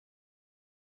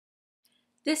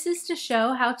This is to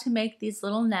show how to make these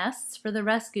little nests for the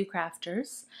rescue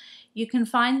crafters. You can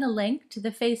find the link to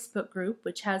the Facebook group,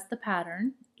 which has the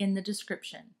pattern, in the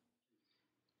description.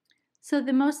 So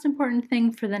the most important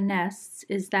thing for the nests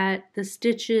is that the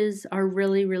stitches are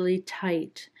really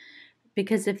tight,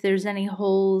 because if there's any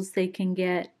holes, they can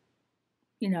get,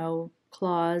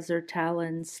 claws or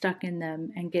talons stuck in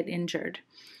them and get injured.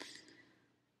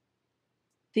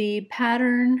 The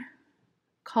pattern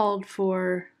called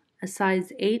for a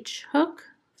size H hook,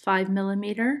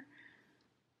 5mm,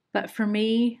 but for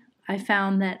me, I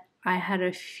found that I had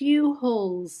a few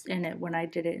holes in it when I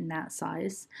did it in that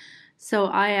size. So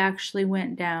I actually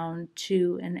went down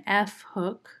to an F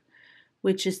hook,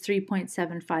 which is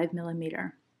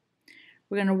 3.75mm.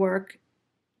 We're going to work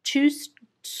 2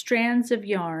 strands of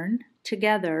yarn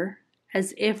together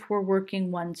as if we're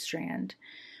working 1 strand.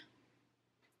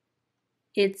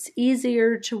 It's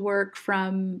easier to work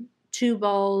from 2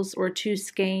 balls or 2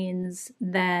 skeins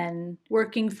than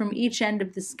working from each end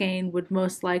of the skein would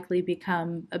most likely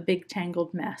become a big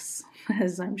tangled mess,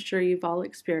 as I'm sure you've all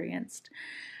experienced.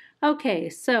 Okay,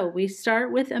 so we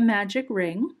start with a magic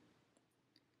ring.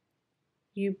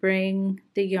 You bring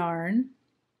the yarn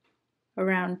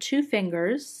around 2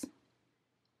 fingers,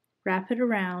 wrap it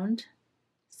around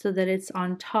so that it's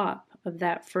on top of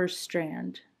that first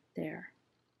strand there.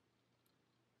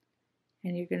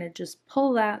 And you're going to just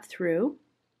pull that through.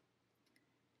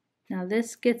 Now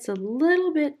this gets a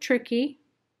little bit tricky.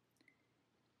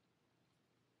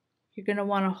 You're going to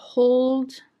want to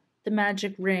hold the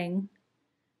magic ring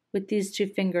with these 2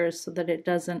 fingers so that it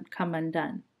doesn't come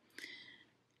undone.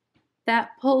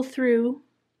 That pull through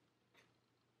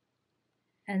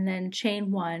and then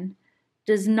chain 1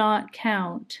 does not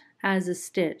count as a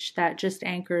stitch. That just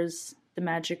anchors the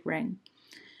magic ring.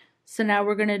 So now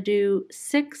we're going to do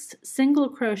 6 single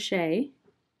crochet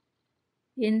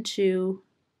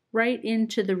right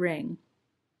into the ring.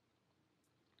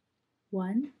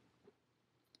 1,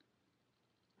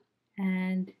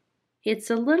 and it's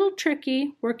a little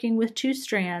tricky working with 2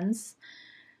 strands.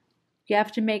 You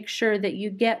have to make sure that you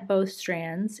get both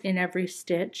strands in every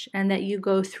stitch and that you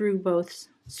go through both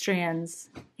strands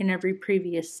in every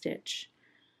previous stitch.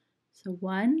 So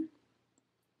 1,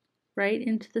 right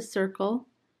into the circle,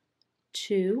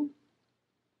 2,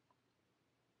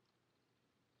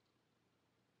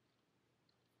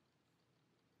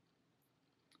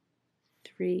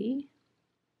 3,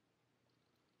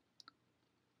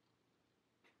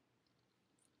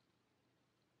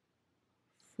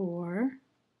 4,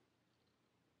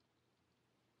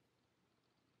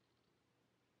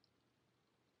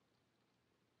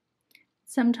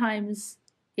 'Sometimes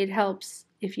it helps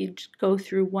if you go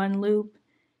through 1 loop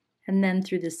and then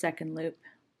through the second loop.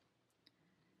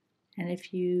 And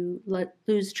if you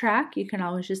lose track, you can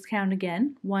always just count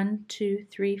again. 1, 2,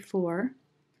 3, 4,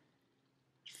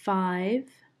 5,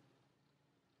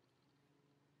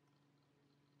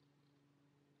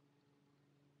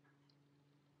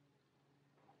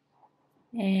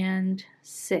 and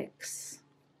 6.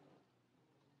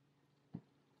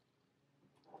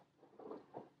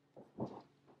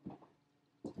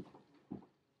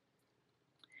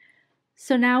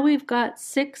 So now we've got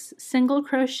 6 single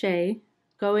crochet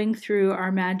going through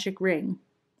our magic ring.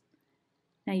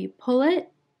 Now you pull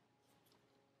it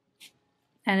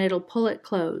and it'll pull it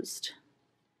closed.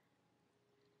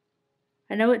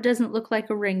 I know it doesn't look like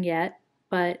a ring yet,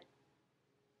 but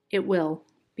it will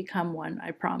become one, I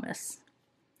promise.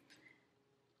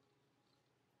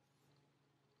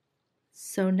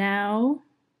 So now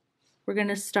we're going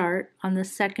to start on the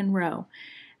second row.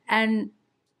 And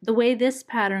the way this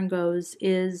pattern goes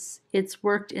is it's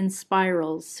worked in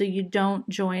spirals, so you don't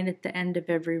join at the end of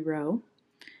every row.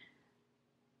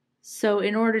 So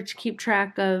in order to keep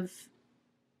track of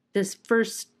this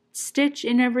first stitch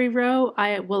in every row,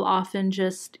 I will often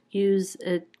just use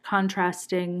a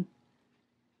contrasting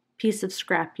piece of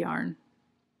scrap yarn.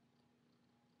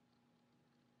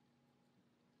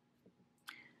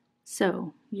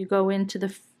 So you go into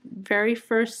the very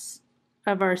first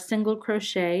of our single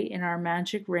crochet in our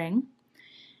magic ring,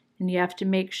 and you have to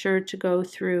make sure to go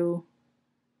through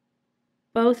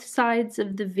both sides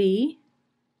of the V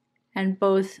and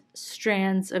both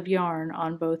strands of yarn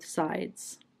on both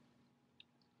sides.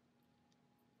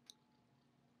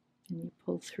 And you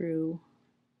pull through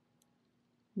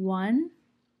 1,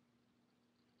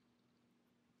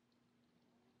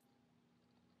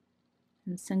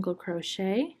 and single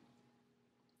crochet,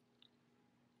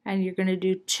 and you're going to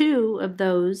do 2 of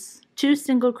those, 2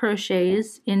 single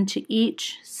crochets into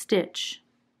each stitch.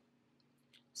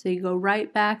 So you go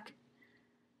right back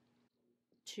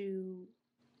to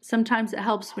sometimes it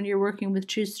helps when you're working with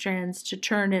 2 strands to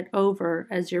turn it over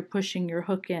as you're pushing your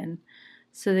hook in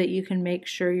so that you can make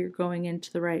sure you're going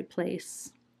into the right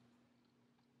place.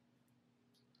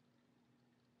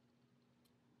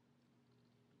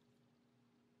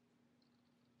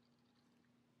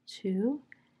 Two,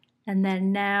 and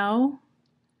then now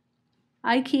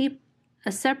I keep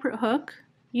a separate hook.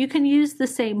 You can use the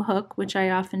same hook, which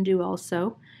I often do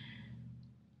also.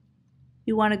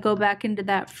 You want to go back into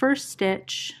that first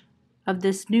stitch of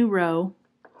this new row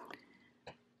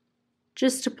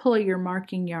just to pull your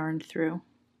marking yarn through.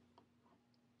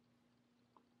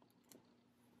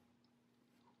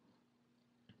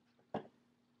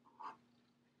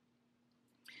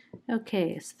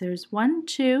 Okay, so there's 1,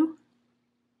 2,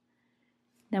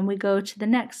 then we go to the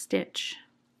next stitch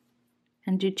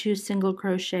and do 2 single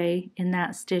crochet in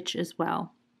that stitch as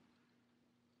well.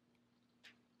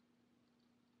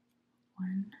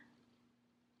 1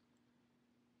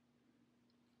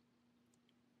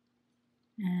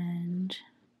 and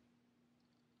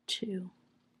 2.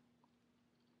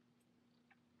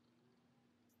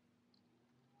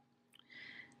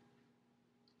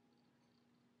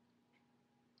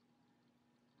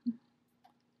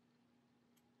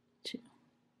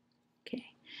 Okay,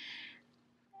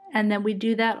 and then we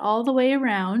do that all the way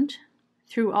around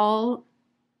through all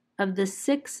of the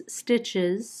 6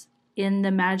 stitches in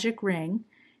the magic ring,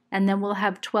 and then we'll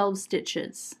have 12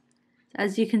 stitches.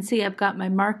 As you can see, I've got my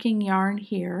marking yarn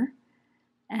here,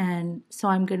 and so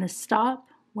I'm going to stop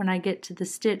when I get to the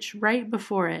stitch right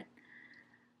before it.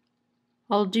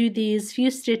 I'll do these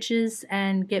few stitches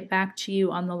and get back to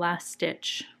you on the last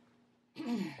stitch.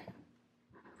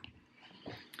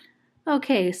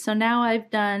 Okay, so now I've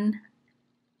done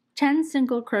 10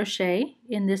 single crochet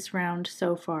in this round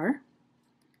so far.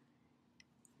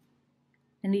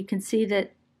 And you can see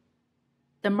that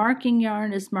the marking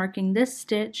yarn is marking this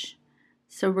stitch,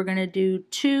 so we're going to do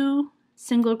 2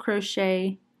 single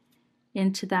crochet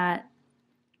into that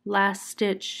last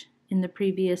stitch in the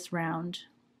previous round.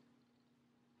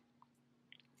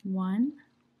 1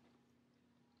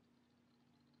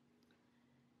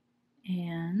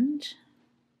 and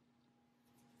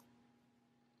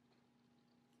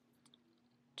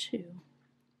 2.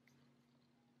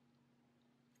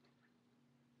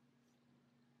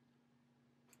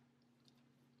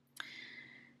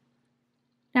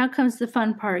 Now comes the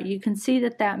fun part. You can see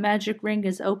that that magic ring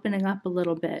is opening up a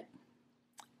little bit.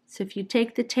 So if you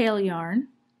take the tail yarn,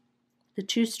 the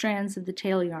 2 strands of the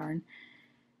tail yarn,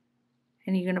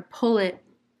 and you're going to pull it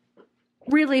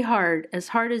really hard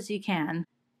as you can,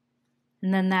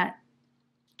 and then that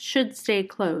should stay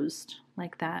closed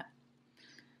like that.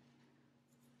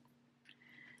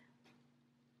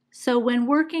 So when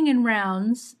working in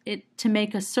rounds, to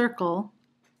make a circle,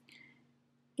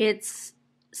 it's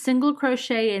single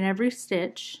crochet in every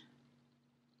stitch.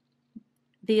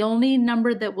 The only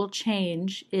number that will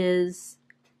change is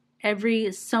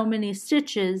every so many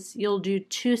stitches you'll do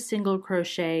 2 single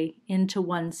crochet into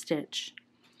 1 stitch.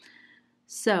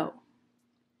 So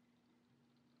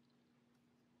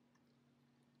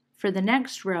for the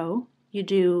next row, you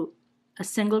do a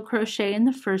single crochet in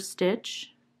the first stitch,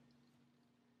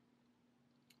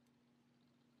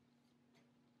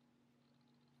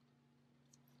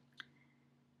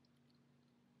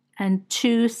 and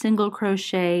 2 single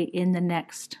crochet in the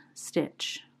next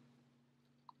stitch.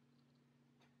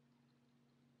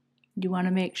 You want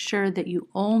to make sure that you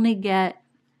only get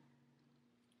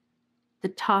the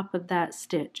top of that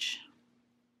stitch.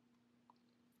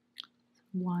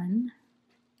 1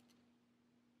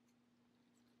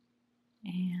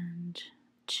 and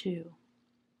 2.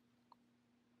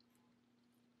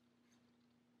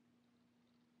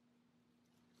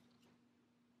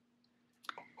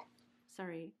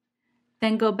 Sorry.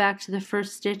 Then go back to the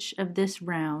first stitch of this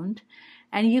round,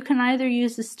 and you can either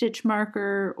use a stitch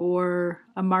marker or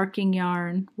a marking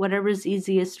yarn, whatever is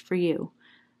easiest for you.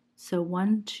 So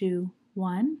 1, 2,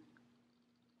 1.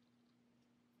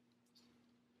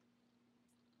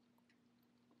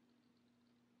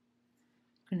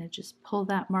 I'm going to just pull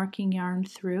that marking yarn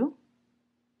through.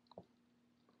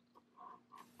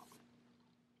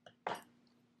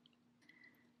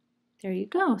 There you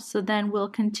go. So then we'll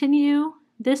continue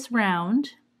this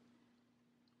round,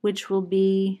 which will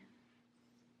be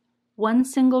 1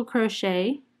 single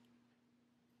crochet,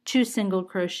 2 single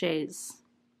crochets.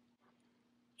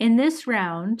 In this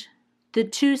round, the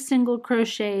 2 single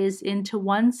crochets into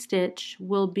 1 stitch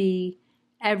will be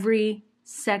every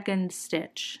second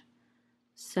stitch.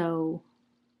 So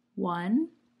 1,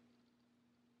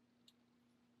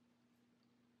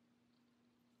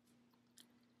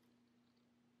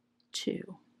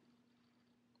 2,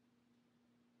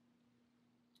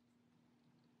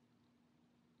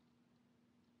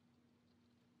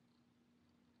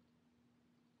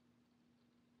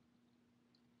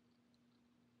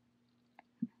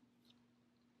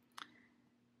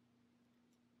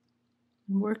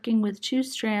 Working with 2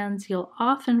 strands, you'll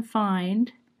often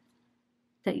find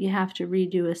that you have to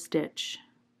redo a stitch.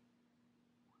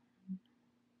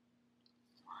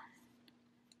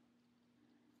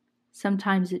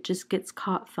 Sometimes it just gets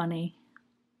caught funny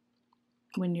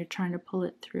when you're trying to pull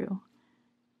it through.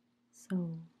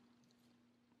 So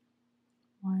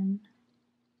 1,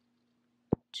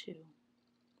 2.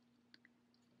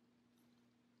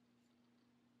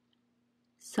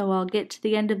 So I'll get to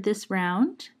the end of this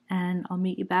round and I'll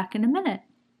meet you back in a minute.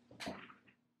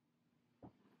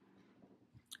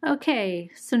 Okay,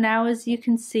 so now as you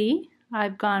can see,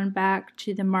 I've gone back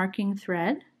to the marking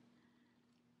thread.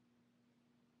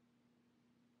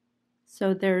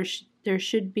 So there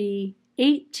should be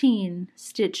 18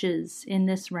 stitches in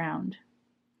this round.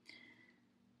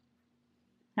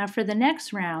 Now for the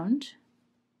next round,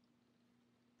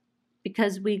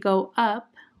 because we go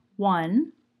up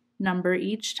 1 number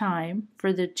each time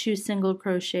for the 2 single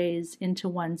crochets into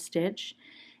 1 stitch,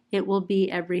 it will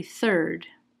be every third.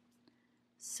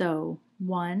 So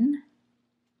 1,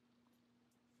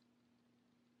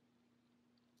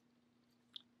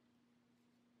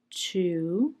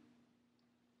 2,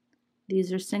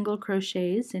 these are single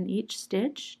crochets in each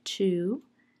stitch, 2,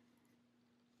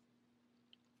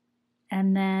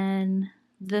 and then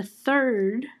the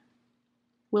third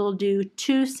we'll do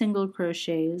 2 single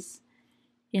crochets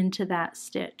into that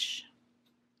stitch.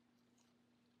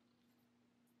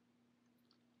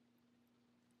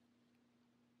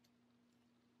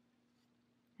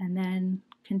 And then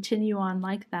continue on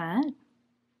like that.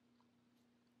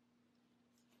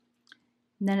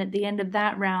 And then at the end of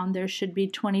that round there should be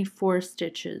 24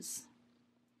 stitches.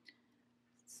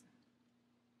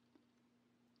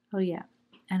 Oh yeah,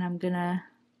 and I'm gonna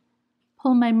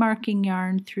pull my marking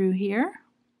yarn through here.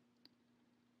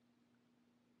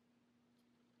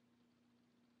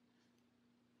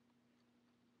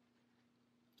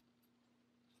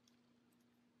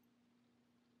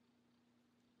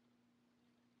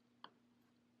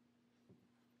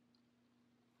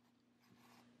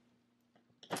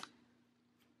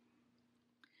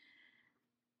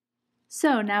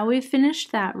 So now we've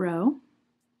finished that row,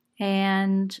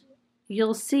 and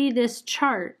you'll see this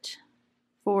chart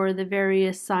for the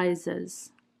various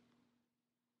sizes.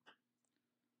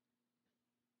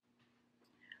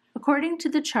 According to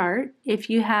the chart, if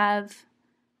you have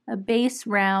a base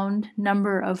round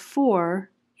number of 4,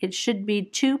 it should be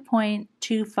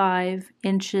 2.25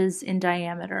 inches in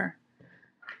diameter.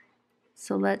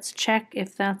 So let's check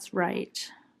if that's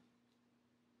right.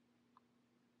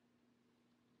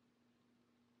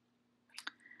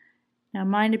 Now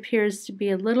mine appears to be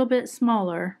a little bit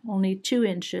smaller, only 2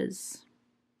 inches.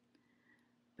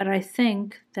 But I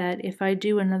think that if I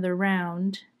do another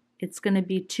round, it's going to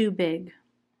be too big.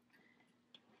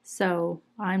 So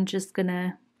I'm just going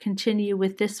to continue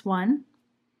with this one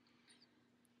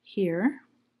here.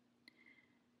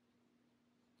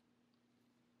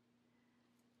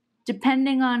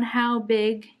 Depending on how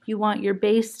big you want your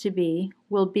base to be,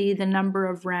 will be the number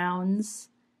of rounds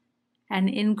and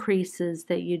increases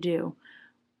that you do.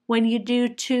 When you do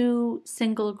 2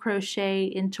 single crochet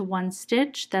into 1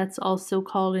 stitch, that's also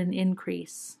called an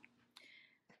increase.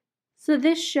 So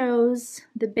this shows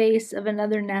the base of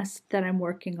another nest that I'm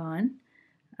working on.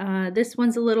 This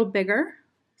one's a little bigger,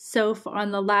 so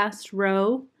on the last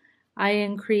row I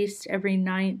increased every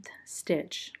 9th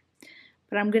stitch.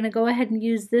 But I'm going to go ahead and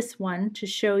use this one to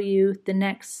show you the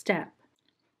next step.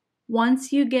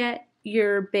 Once you get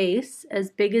your base as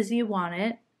big as you want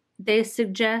it, they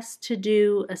suggest to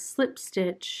do a slip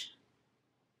stitch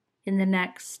in the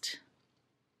next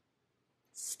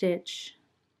stitch,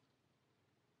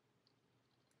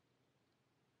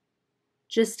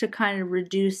 just to kind of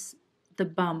reduce the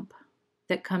bump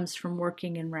that comes from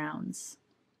working in rounds.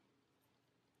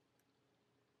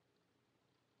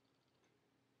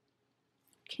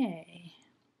 Okay.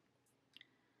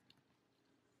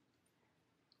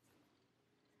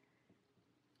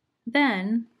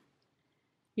 Then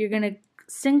you're going to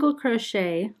single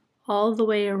crochet all the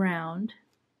way around,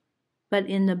 but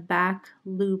in the back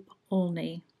loop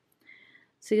only.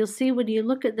 So you'll see when you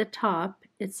look at the top,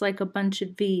 it's like a bunch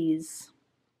of V's.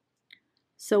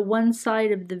 So one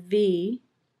side of the V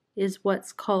is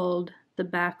what's called the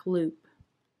back loop.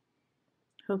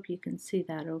 Hope you can see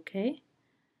that okay.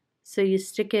 So you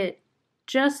stick it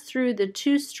just through the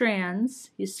 2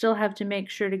 strands. You still have to make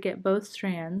sure to get both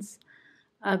strands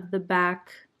of the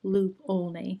back loop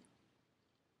only.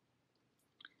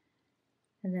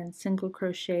 And then single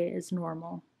crochet as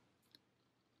normal.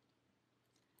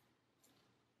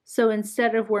 So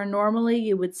instead of where normally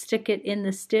you would stick it in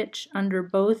the stitch under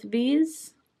both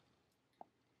V's,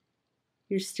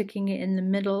 you're sticking it in the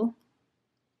middle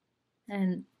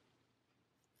and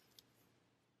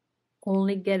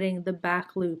only getting the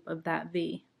back loop of that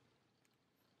V.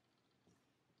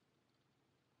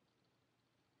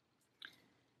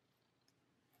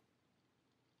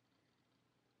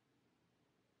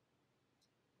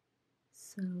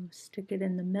 So stick it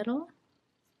in the middle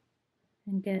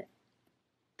and get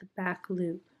the back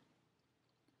loop.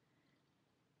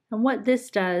 And what this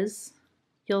does,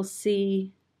 you'll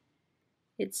see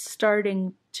it's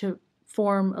starting to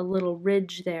form a little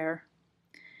ridge there.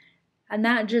 And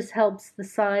that just helps the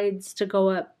sides to go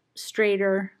up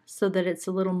straighter so that it's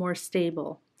a little more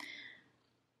stable.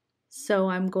 So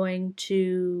I'm going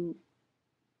to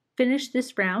finish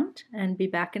this round and be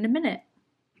back in a minute.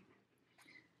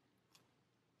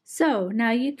 So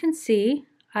now you can see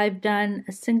I've done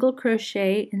a single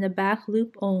crochet in the back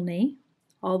loop only,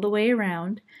 all the way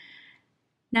around.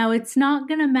 Now it's not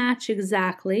going to match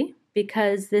exactly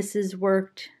because this is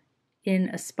worked in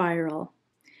a spiral.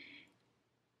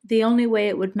 The only way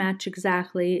it would match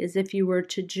exactly is if you were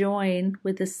to join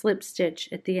with a slip stitch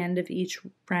at the end of each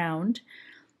round,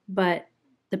 but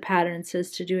the pattern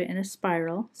says to do it in a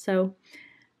spiral.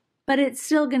 But it's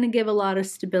still going to give a lot of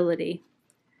stability.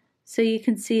 So you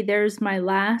can see there's my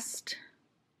last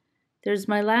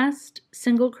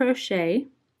single crochet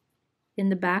in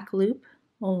the back loop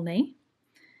only.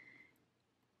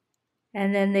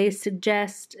 And then they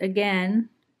suggest again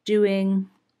doing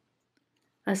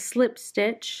a slip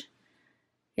stitch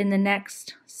in the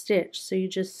next stitch. So you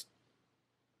just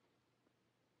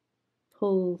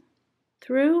pull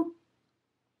through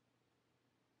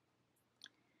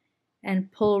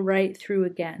and pull right through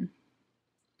again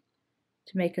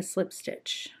to make a slip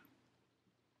stitch.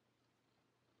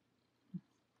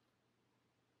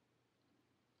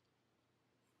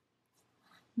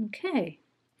 Okay.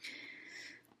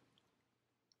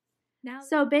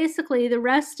 So basically the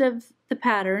rest of the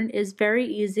pattern is very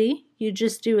easy. You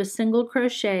just do a single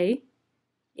crochet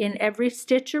in every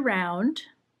stitch around,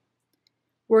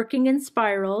 working in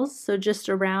spirals, so just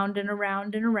around and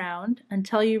around and around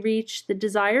until you reach the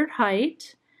desired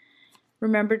height.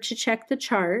 Remember to check the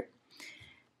chart.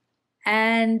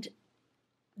 And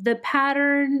the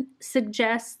pattern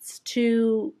suggests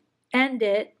to end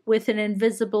it with an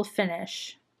invisible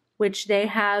finish, which they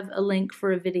have a link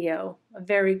for a video, a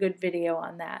very good video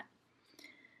on that.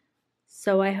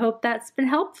 So I hope that's been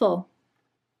helpful.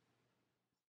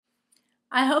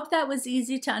 I hope that was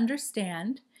easy to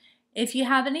understand. If you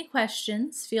have any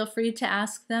questions, feel free to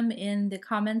ask them in the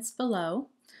comments below.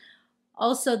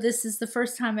 Also, this is the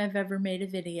first time I've ever made a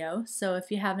video, so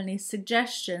if you have any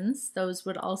suggestions, those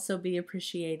would also be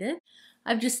appreciated.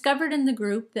 I've discovered in the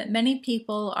group that many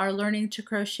people are learning to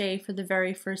crochet for the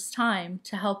very first time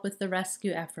to help with the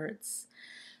rescue efforts.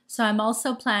 So I'm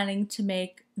also planning to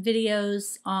make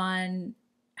videos on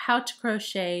how to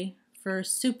crochet for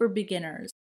super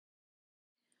beginners.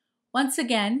 Once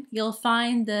again, you'll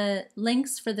find the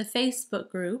links for the Facebook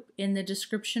group in the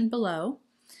description below.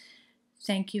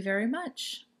 Thank you very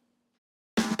much.